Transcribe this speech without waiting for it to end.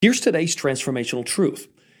Here's today's transformational truth.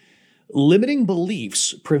 Limiting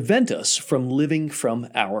beliefs prevent us from living from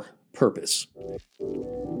our purpose.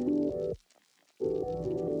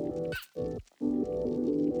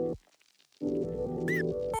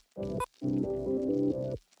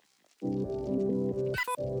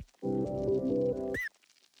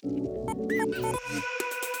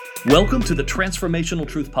 Welcome to the Transformational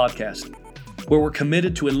Truth Podcast, where we're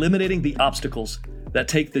committed to eliminating the obstacles that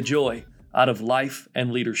take the joy out of life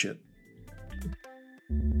and leadership.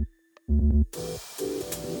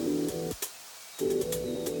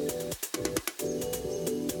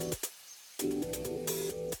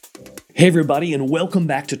 Hey everybody, and welcome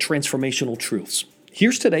back to Transformational Truths.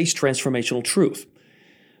 Here's today's transformational truth.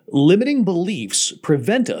 Limiting beliefs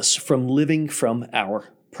prevent us from living from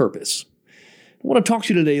our purpose. I want to talk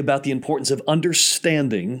to you today about the importance of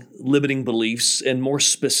understanding limiting beliefs, and more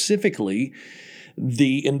specifically,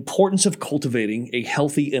 the importance of cultivating a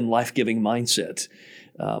healthy and life-giving mindset.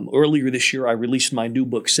 Earlier this year, I released my new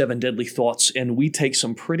book, 7 Deadly Thoughts, and we take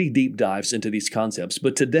some pretty deep dives into these concepts.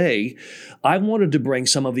 But today, I wanted to bring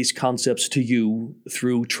some of these concepts to you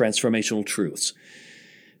through transformational truths.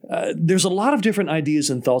 There's a lot of different ideas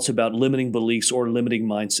and thoughts about limiting beliefs or limiting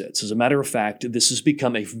mindsets. As a matter of fact, this has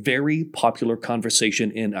become a very popular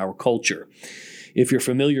conversation in our culture. If you're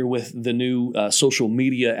familiar with the new social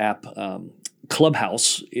media app,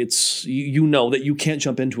 Clubhouse, you know that you can't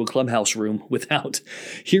jump into a Clubhouse room without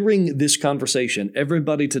hearing this conversation.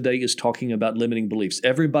 Everybody today is talking about limiting beliefs.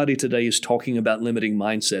 Everybody today is talking about limiting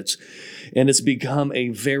mindsets. And it's become a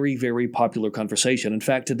very, very popular conversation. In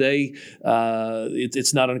fact, today,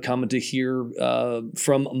 it's not uncommon to hear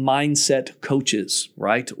from mindset coaches,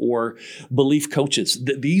 right? Or belief coaches.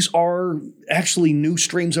 These are actually new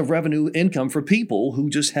streams of revenue income for people who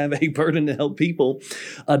just have a burden to help people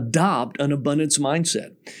adopt an abundance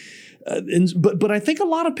mindset. But I think a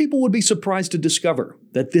lot of people would be surprised to discover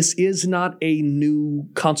that this is not a new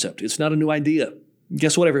concept. It's not a new idea.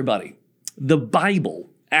 Guess what, everybody? The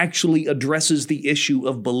Bible actually addresses the issue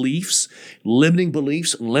of beliefs, limiting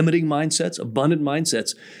mindsets, abundant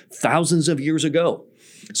mindsets, thousands of years ago.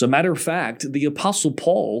 As a matter of fact, the Apostle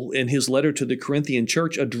Paul, in his letter to the Corinthian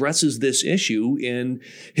church, addresses this issue in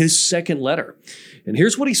his second letter. And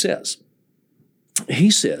here's what he says.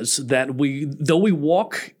 He says that though we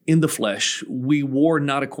walk in the flesh, we war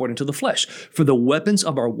not according to the flesh. For the weapons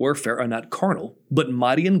of our warfare are not carnal, but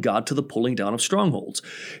mighty in God to the pulling down of strongholds.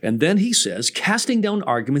 And then he says, casting down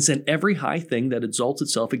arguments and every high thing that exalts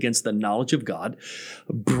itself against the knowledge of God,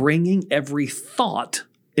 bringing every thought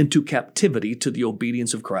into captivity to the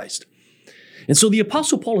obedience of Christ. And so the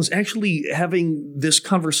Apostle Paul is actually having this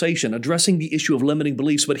conversation, addressing the issue of limiting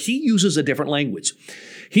beliefs, but he uses a different language.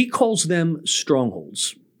 He calls them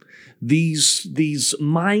strongholds. These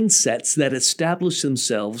mindsets that establish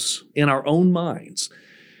themselves in our own minds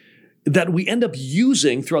that we end up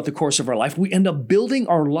using throughout the course of our life. We end up building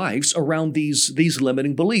our lives around these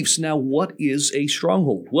limiting beliefs. Now, what is a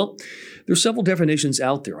stronghold? Well, there's several definitions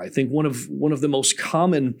out there. I think one of the most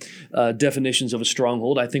common definitions of a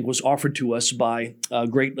stronghold, I think, was offered to us by a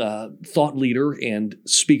great thought leader and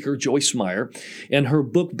speaker, Joyce Meyer, in her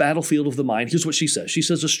book, Battlefield of the Mind. Here's what she says. She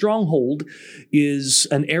says, a stronghold is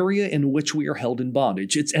an area in which we are held in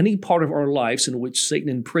bondage. It's any part of our lives in which Satan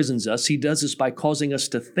imprisons us. He does this by causing us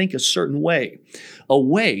to think a certain way, a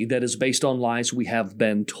way that is based on lies we have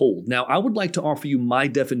been told. Now, I would like to offer you my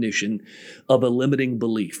definition of a limiting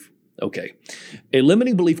belief. Okay, a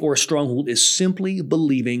limiting belief or a stronghold is simply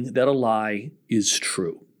believing that a lie is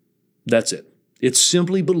true. That's it. It's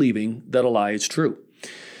simply believing that a lie is true.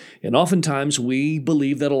 And oftentimes we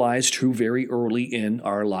believe that a lie is true very early in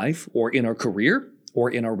our life or in our career or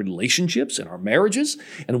in our relationships, in our marriages,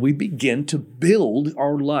 and we begin to build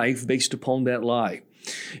our life based upon that lie.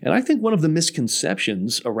 And I think one of the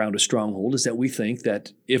misconceptions around a stronghold is that we think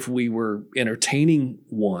that if we were entertaining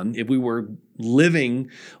one, if we were living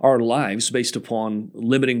our lives based upon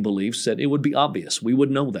limiting beliefs, that it would be obvious. We would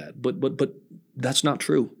know that. But that's not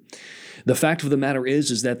true. The fact of the matter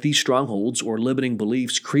is that these strongholds or limiting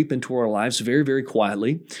beliefs creep into our lives very, very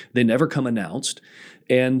quietly. They never come announced.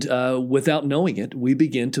 And without knowing it, we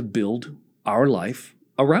begin to build our life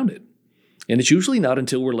around it. And it's usually not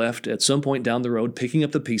until we're left at some point down the road picking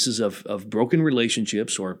up the pieces of broken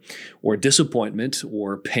relationships or disappointment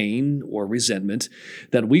or pain or resentment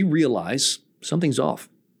that we realize something's off.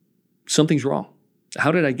 Something's wrong.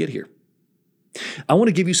 How did I get here? I want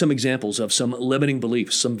to give you some examples of some limiting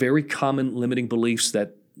beliefs, some very common limiting beliefs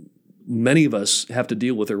that many of us have to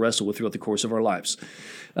deal with or wrestle with throughout the course of our lives.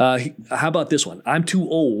 How about this one? I'm too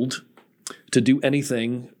old to do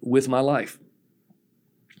anything with my life.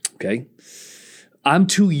 Okay. I'm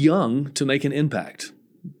too young to make an impact.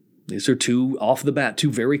 These are two, off the bat,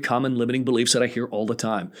 two very common limiting beliefs that I hear all the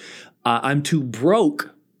time. I'm too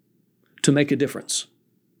broke to make a difference.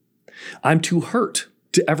 I'm too hurt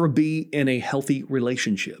to ever be in a healthy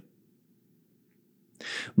relationship.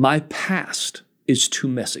 My past is too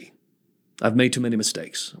messy. I've made too many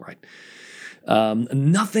mistakes, right?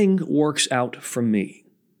 Nothing works out for me.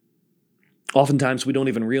 Oftentimes we don't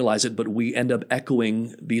even realize it, but we end up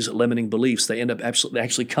echoing these limiting beliefs. They end up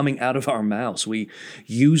actually coming out of our mouths. We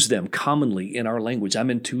use them commonly in our language. I'm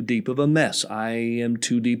in too deep of a mess. I am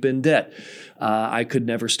too deep in debt. I could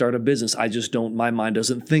never start a business. My mind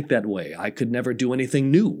doesn't think that way. I could never do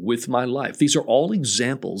anything new with my life. These are all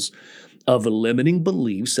examples of limiting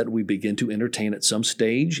beliefs that we begin to entertain at some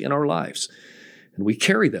stage in our lives. And we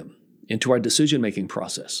carry them into our decision-making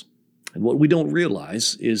process. And what we don't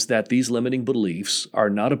realize is that these limiting beliefs are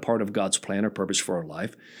not a part of God's plan or purpose for our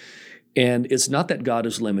life. And it's not that God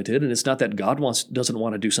is limited, and it's not that God doesn't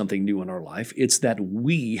want to do something new in our life. It's that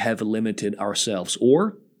we have limited ourselves,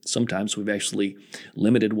 or sometimes we've actually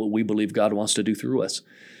limited what we believe God wants to do through us.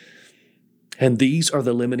 And these are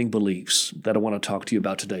the limiting beliefs that I want to talk to you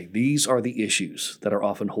about today. These are the issues that are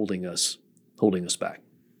often holding us back.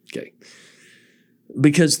 Okay.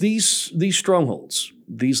 Because these strongholds,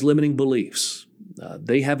 these limiting beliefs,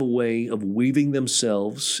 they have a way of weaving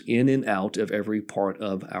themselves in and out of every part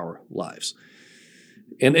of our lives.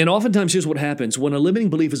 And oftentimes, here's what happens. When a limiting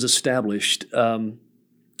belief is established,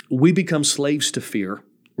 we become slaves to fear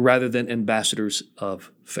rather than ambassadors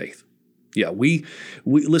of faith. Yeah, we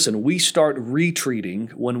start retreating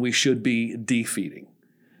when we should be defeating.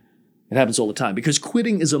 It happens all the time because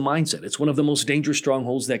quitting is a mindset. It's one of the most dangerous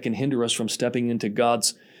strongholds that can hinder us from stepping into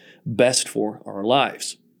God's best for our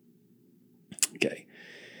lives. Okay.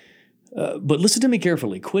 But listen to me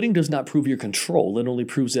carefully. Quitting does not prove your control. It only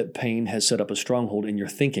proves that pain has set up a stronghold in your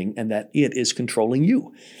thinking and that it is controlling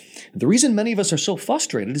you. The reason many of us are so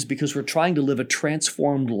frustrated is because we're trying to live a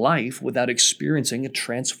transformed life without experiencing a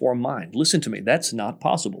transformed mind. Listen to me. That's not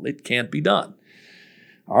possible. It can't be done.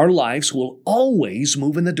 Our lives will always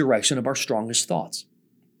move in the direction of our strongest thoughts.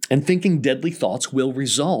 And thinking deadly thoughts will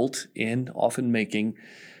result in often making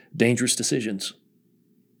dangerous decisions.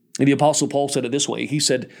 And the Apostle Paul said it this way. He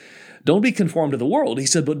said, don't be conformed to the world. He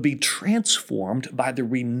said, but be transformed by the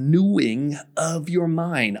renewing of your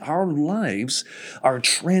mind. Our lives are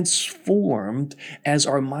transformed as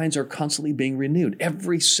our minds are constantly being renewed.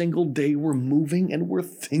 Every single day we're moving and we're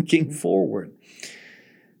thinking forward.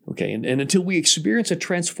 Okay, and until we experience a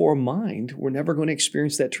transformed mind, we're never going to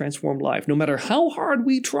experience that transformed life. No matter how hard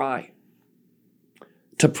we try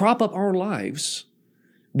to prop up our lives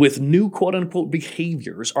with new quote-unquote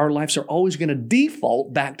behaviors, our lives are always going to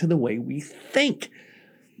default back to the way we think.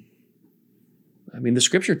 I mean, the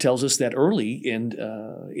scripture tells us that early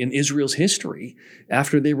in Israel's history,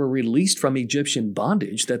 after they were released from Egyptian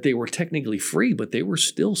bondage, that they were technically free, but they were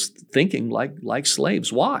still thinking like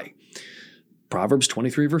slaves. Why? Proverbs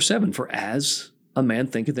 23, verse 7, for as a man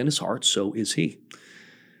thinketh in his heart, so is he.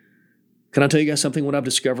 Can I tell you guys something, what I've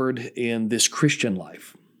discovered in this Christian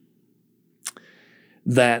life?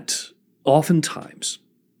 That oftentimes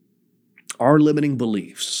our limiting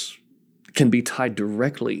beliefs can be tied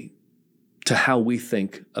directly to how we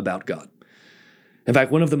think about God. In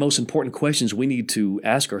fact, one of the most important questions we need to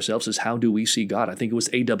ask ourselves is, how do we see God? I think it was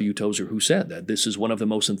A.W. Tozer who said that this is one of the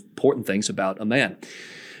most important things about a man.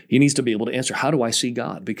 He needs to be able to answer, how do I see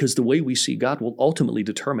God? Because the way we see God will ultimately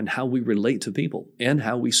determine how we relate to people and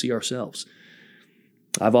how we see ourselves.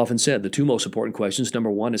 I've often said the two most important questions,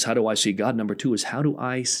 number one is, how do I see God? Number two is, how do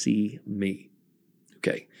I see me?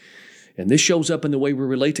 Okay. And this shows up in the way we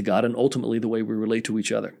relate to God and ultimately the way we relate to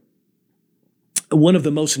each other. One of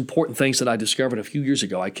the most important things that I discovered a few years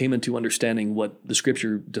ago, I came into understanding what the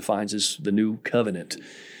scripture defines as the new covenant.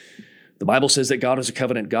 The Bible says that God is a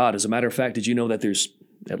covenant God. As a matter of fact, did you know that there's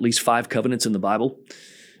at least 5 covenants in the Bible?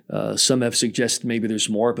 Some have suggested maybe there's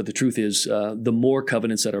more, but the truth is the more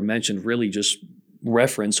covenants that are mentioned really just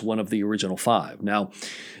reference one of the original 5. Now,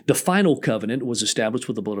 the final covenant was established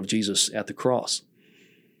with the blood of Jesus at the cross.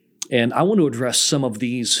 And I want to address some of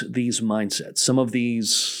these mindsets, some of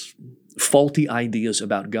these faulty ideas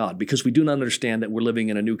about God, because we do not understand that we're living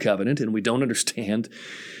in a new covenant, and we don't understand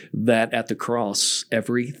that at the cross,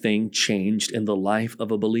 everything changed in the life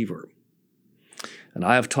of a believer. And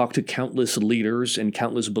I have talked to countless leaders and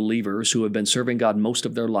countless believers who have been serving God most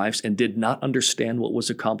of their lives and did not understand what was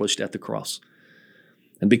accomplished at the cross.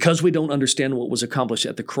 And because we don't understand what was accomplished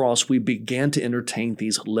at the cross, we began to entertain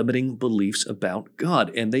these limiting beliefs about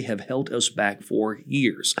God, and they have held us back for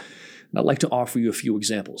years. And I'd like to offer you a few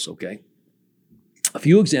examples, okay? A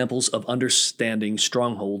few examples of understanding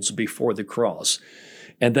strongholds before the cross.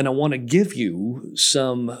 And then I want to give you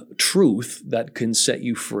some truth that can set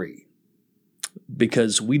you free.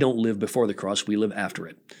 Because we don't live before the cross, we live after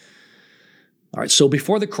it. All right, so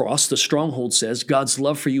before the cross, the stronghold says God's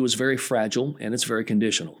love for you is very fragile and it's very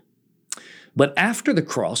conditional. But after the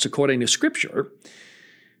cross, according to Scripture,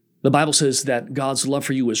 the Bible says that God's love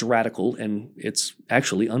for you is radical and it's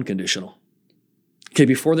actually unconditional. Okay,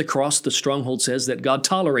 before the cross, the stronghold says that God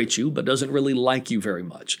tolerates you but doesn't really like you very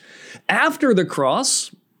much. After the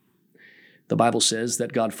cross, the Bible says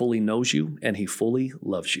that God fully knows you and He fully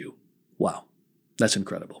loves you. Wow, that's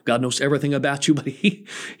incredible. God knows everything about you, but He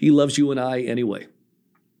loves you and I anyway.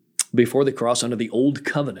 Before the cross, under the old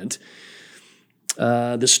covenant,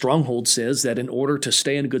 the stronghold says that in order to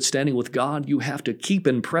stay in good standing with God, you have to keep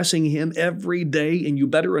impressing Him every day, and you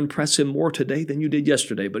better impress Him more today than you did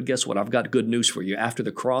yesterday. But guess what? I've got good news for you. After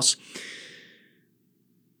the cross,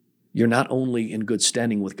 you're not only in good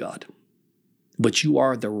standing with God, but you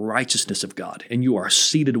are the righteousness of God, and you are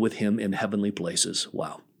seated with Him in heavenly places.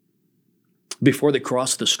 Wow. Before the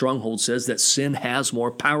cross, the stronghold says that sin has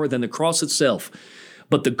more power than the cross itself.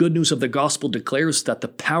 But the good news of the gospel declares that the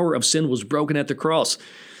power of sin was broken at the cross.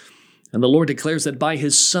 And the Lord declares that by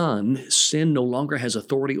His Son, sin no longer has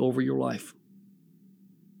authority over your life.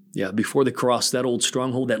 Yeah, before the cross, that old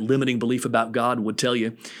stronghold, that limiting belief about God would tell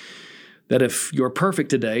you that if you're perfect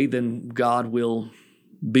today, then God will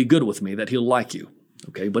be good with me, that He'll like you.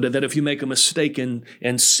 Okay, but that if you make a mistake and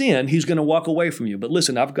sin, He's going to walk away from you. But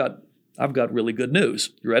listen, I've got really good news.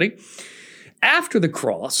 You ready? After the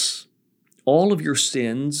cross, all of your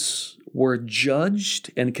sins were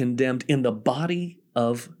judged and condemned in the body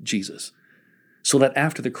of Jesus. So that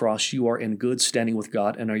after the cross, you are in good standing with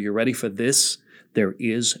God. And are you ready for this? There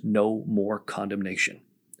is no more condemnation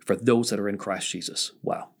for those that are in Christ Jesus.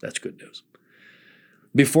 Wow, that's good news.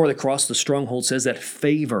 Before the cross, the stronghold says that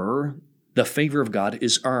the favor of God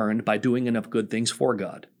is earned by doing enough good things for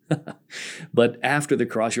God. But after the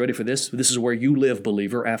cross, you ready for this? This is where you live,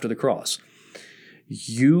 believer, after the cross.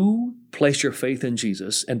 You place your faith in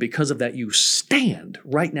Jesus, and because of that, you stand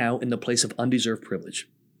right now in the place of undeserved privilege.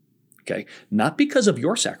 Okay? Not because of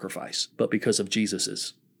your sacrifice, but because of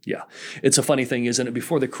Jesus's. Yeah. It's a funny thing, isn't it?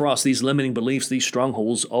 Before the cross, these limiting beliefs, these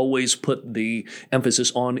strongholds always put the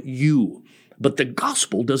emphasis on you. But the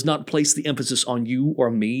gospel does not place the emphasis on you or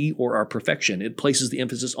me or our perfection. It places the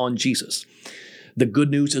emphasis on Jesus. The good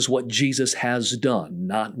news is what Jesus has done,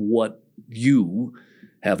 not what you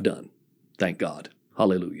have done. Thank God.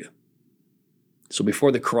 Hallelujah. So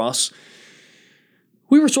before the cross,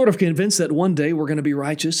 we were sort of convinced that one day we're going to be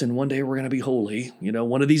righteous and one day we're going to be holy. You know,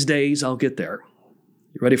 one of these days I'll get there.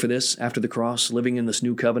 You ready for this? After the cross, living in this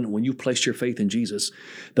new covenant, when you placed your faith in Jesus,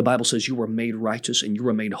 the Bible says you were made righteous and you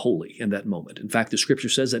were made holy in that moment. In fact, the Scripture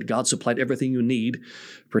says that God supplied everything you need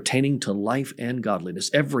pertaining to life and godliness.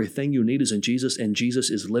 Everything you need is in Jesus, and Jesus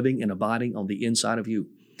is living and abiding on the inside of you.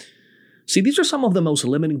 See, these are some of the most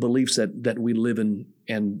limiting beliefs that we live in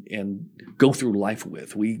and go through life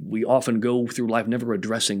with. We often go through life never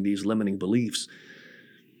addressing these limiting beliefs,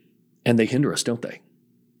 and they hinder us, don't they?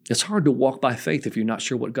 It's hard to walk by faith if you're not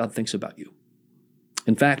sure what God thinks about you.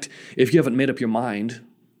 In fact, if you haven't made up your mind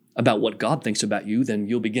about what God thinks about you, then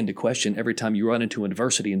you'll begin to question every time you run into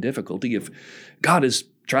adversity and difficulty if God is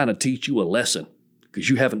trying to teach you a lesson because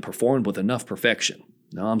you haven't performed with enough perfection.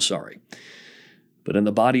 No, I'm sorry. But in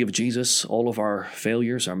the body of Jesus, all of our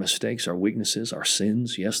failures, our mistakes, our weaknesses, our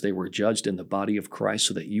sins, yes, they were judged in the body of Christ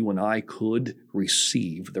so that you and I could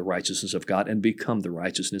receive the righteousness of God and become the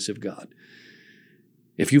righteousness of God.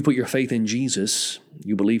 If you put your faith in Jesus,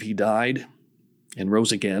 you believe He died and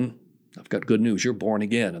rose again, I've got good news. You're born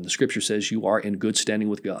again, and the Scripture says you are in good standing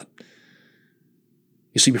with God.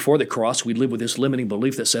 You see, before the cross, we lived with this limiting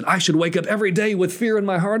belief that said, I should wake up every day with fear in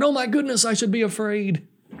my heart. Oh my goodness, I should be afraid.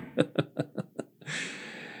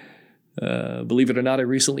 Believe it or not, I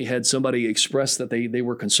recently had somebody express that they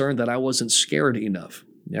were concerned that I wasn't scared enough.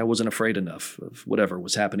 I wasn't afraid enough of whatever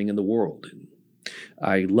was happening in the world. And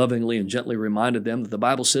I lovingly and gently reminded them that the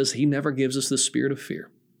Bible says He never gives us the spirit of fear,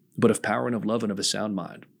 but of power and of love and of a sound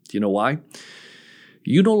mind. Do you know why?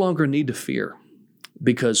 You no longer need to fear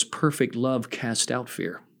because perfect love casts out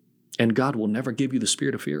fear, and God will never give you the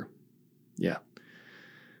spirit of fear. Yeah.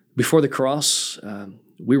 Before the cross,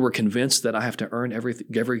 we were convinced that I have to earn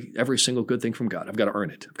every single good thing from God. I've got to earn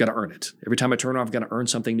it. I've got to earn it. Every time I turn on, I've got to earn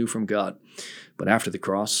something new from God. But after the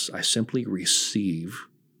cross, I simply receive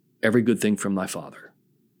every good thing from my Father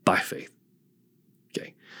by faith.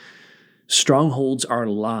 Okay. Strongholds are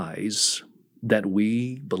lies that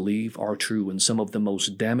we believe are true, and some of the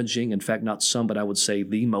most damaging, in fact, not some, but I would say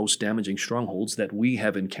the most damaging strongholds that we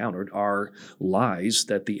have encountered are lies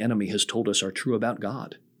that the enemy has told us are true about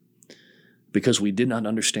God. Because we did not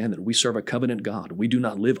understand that we serve a covenant God. We do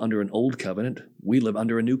not live under an old covenant. We live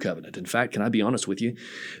under a new covenant. In fact, can I be honest with you?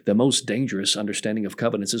 The most dangerous understanding of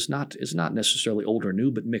covenants is not necessarily old or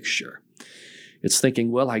new, but mixture. It's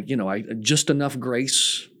thinking, well, I just enough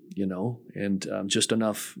grace, and just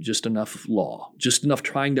enough law, just enough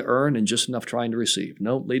trying to earn and just enough trying to receive.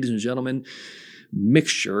 No, ladies and gentlemen,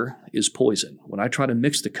 mixture is poison. When I try to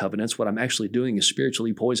mix the covenants, what I'm actually doing is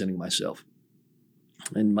spiritually poisoning myself.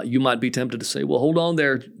 And you might be tempted to say, well, hold on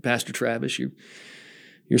there, Pastor Travis.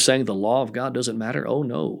 You're saying the law of God doesn't matter? Oh,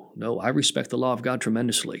 no. I respect the law of God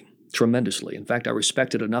tremendously. In fact, I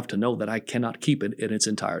respect it enough to know that I cannot keep it in its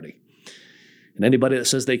entirety. And anybody that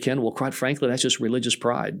says they can, well, quite frankly, that's just religious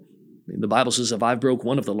pride. The Bible says, if I broke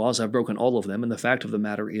one of the laws, I've broken all of them. And the fact of the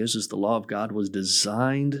matter is the law of God was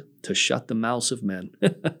designed to shut the mouths of men,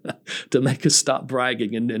 to make us stop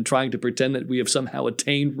bragging and trying to pretend that we have somehow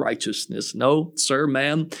attained righteousness. No, sir,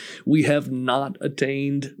 ma'am, we have not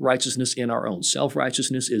attained righteousness in our own.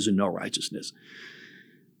 Self-righteousness is no righteousness.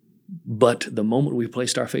 But the moment we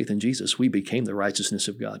placed our faith in Jesus, we became the righteousness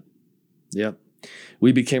of God. Yep.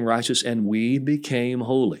 We became righteous and we became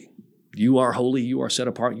holy. You are holy, you are set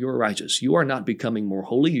apart, you are righteous. You are not becoming more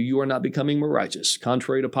holy, you are not becoming more righteous.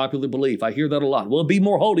 Contrary to popular belief, I hear that a lot. Well, be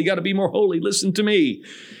more holy, you got to be more holy. Listen to me.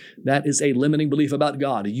 That is a limiting belief about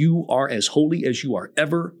God. You are as holy as you are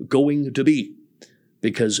ever going to be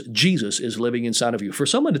because Jesus is living inside of you. For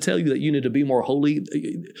someone to tell you that you need to be more holy,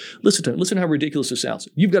 listen how ridiculous this sounds.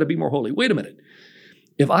 You've got to be more holy. Wait a minute.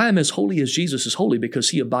 If I am as holy as Jesus is holy because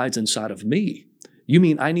he abides inside of me, you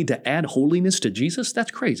mean I need to add holiness to Jesus?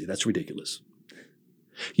 That's crazy. That's ridiculous.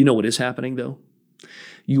 You know what is happening, though?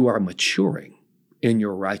 You are maturing in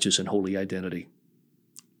your righteous and holy identity.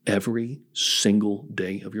 Every single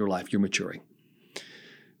day of your life, you're maturing.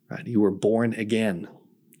 Right? You were born again.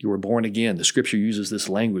 You were born again. The scripture uses this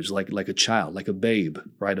language like a child, like a babe,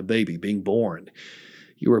 right? A baby being born.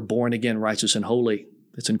 You were born again, righteous and holy.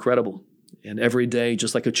 It's incredible. And every day,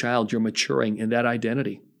 just like a child, you're maturing in that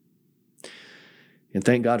identity. And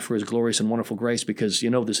thank God for his glorious and wonderful grace because,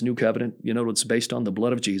 this new covenant, it's based on the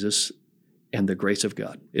blood of Jesus and the grace of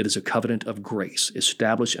God. It is a covenant of grace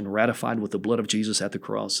established and ratified with the blood of Jesus at the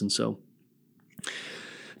cross. And so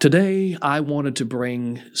today I wanted to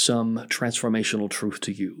bring some transformational truth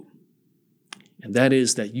to you. And that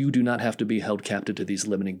is that you do not have to be held captive to these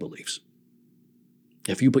limiting beliefs.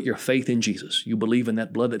 If you put your faith in Jesus, you believe in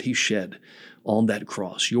that blood that he shed on that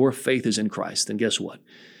cross, your faith is in Christ, then guess what?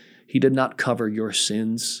 He did not cover your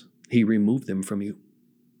sins. He removed them from you.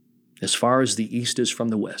 As far as the east is from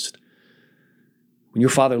the west. When your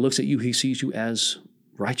Father looks at you, he sees you as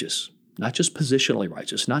righteous, not just positionally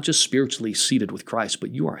righteous, not just spiritually seated with Christ,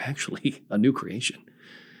 but you are actually a new creation.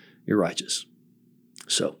 You're righteous.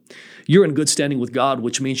 So you're in good standing with God,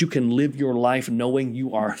 which means you can live your life knowing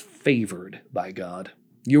you are favored by God.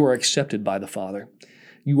 You are accepted by the Father.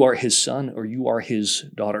 You are his son or you are his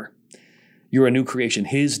daughter. You're a new creation.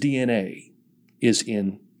 His DNA is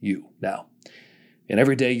in you now. And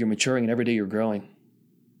every day you're maturing and every day you're growing.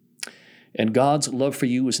 And God's love for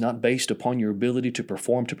you is not based upon your ability to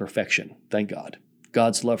perform to perfection. Thank God.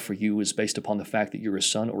 God's love for you is based upon the fact that you're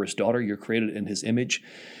his son or his daughter. You're created in his image.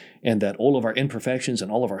 And that all of our imperfections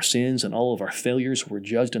and all of our sins and all of our failures were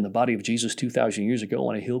judged in the body of Jesus 2,000 years ago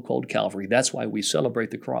on a hill called Calvary. That's why we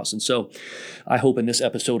celebrate the cross. And so I hope in this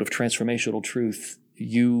episode of Transformational Truth,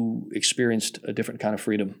 you experienced a different kind of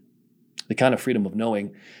freedom, the kind of freedom of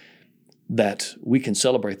knowing that we can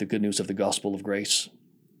celebrate the good news of the gospel of grace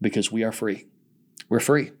because we are free. We're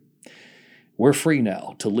free. We're free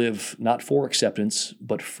now to live not for acceptance,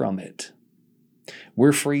 but from it.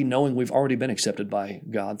 We're free knowing we've already been accepted by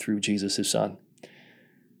God through Jesus, his son.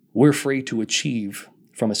 We're free to achieve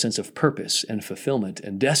from a sense of purpose and fulfillment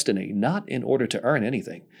and destiny, not in order to earn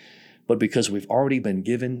anything, but because we've already been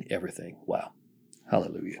given everything. Wow.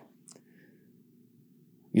 Hallelujah.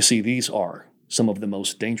 You see, these are some of the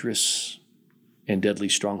most dangerous and deadly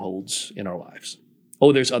strongholds in our lives.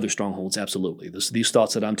 Oh, there's other strongholds, absolutely. These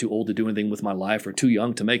thoughts that I'm too old to do anything with my life, or too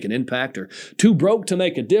young to make an impact, or too broke to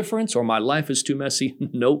make a difference, or my life is too messy.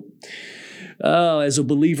 Nope. As a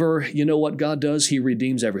believer, you know what God does? He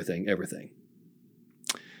redeems everything.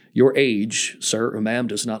 Your age, sir or ma'am,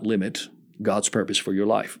 does not limit God's purpose for your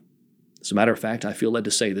life. As a matter of fact, I feel led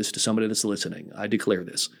to say this to somebody that's listening. I declare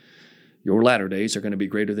this. Your latter days are going to be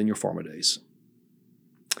greater than your former days.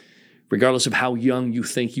 Regardless of how young you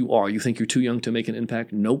think you're too young to make an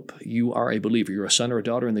impact? Nope. You are a believer. You're a son or a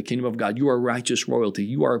daughter in the kingdom of God. You are righteous royalty.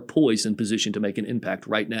 You are poised in position to make an impact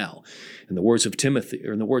right now. In the words of Timothy,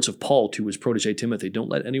 or in the words of Paul to his protege Timothy, don't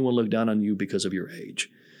let anyone look down on you because of your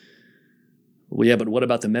age. Well, yeah, but what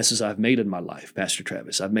about the messes I've made in my life, Pastor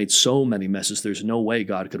Travis? I've made so many messes, there's no way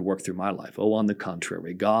God could work through my life. Oh, on the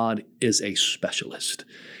contrary, God is a specialist.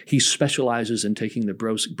 He specializes in taking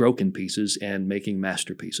the broken pieces and making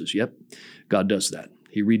masterpieces. Yep, God does that.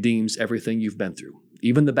 He redeems everything you've been through,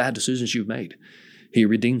 even the bad decisions you've made. He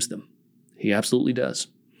redeems them. He absolutely does.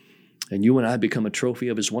 And you and I become a trophy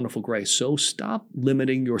of His wonderful grace. So stop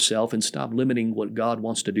limiting yourself and stop limiting what God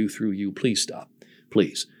wants to do through you. Please stop.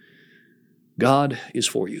 Please. God is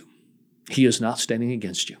for you. He is not standing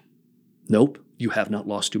against you. Nope, you have not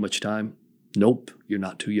lost too much time. Nope, you're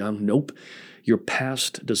not too young. Nope, your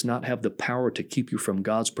past does not have the power to keep you from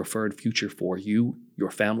God's preferred future for you,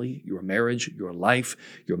 your family, your marriage, your life,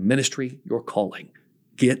 your ministry, your calling.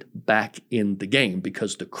 Get back in the game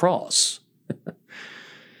because the cross,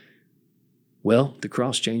 well, the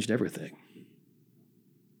cross changed everything.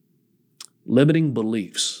 Limiting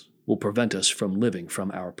beliefs will prevent us from living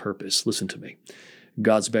from our purpose. Listen to me.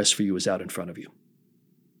 God's best for you is out in front of you.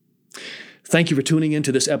 Thank you for tuning in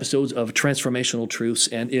to this episode of Transformational Truths.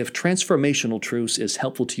 And if Transformational Truths is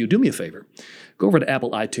helpful to you, do me a favor. Go over to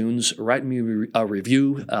Apple iTunes, write me a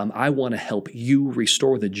review. I want to help you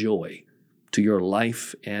restore the joy to your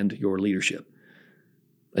life and your leadership.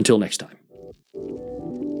 Until next time.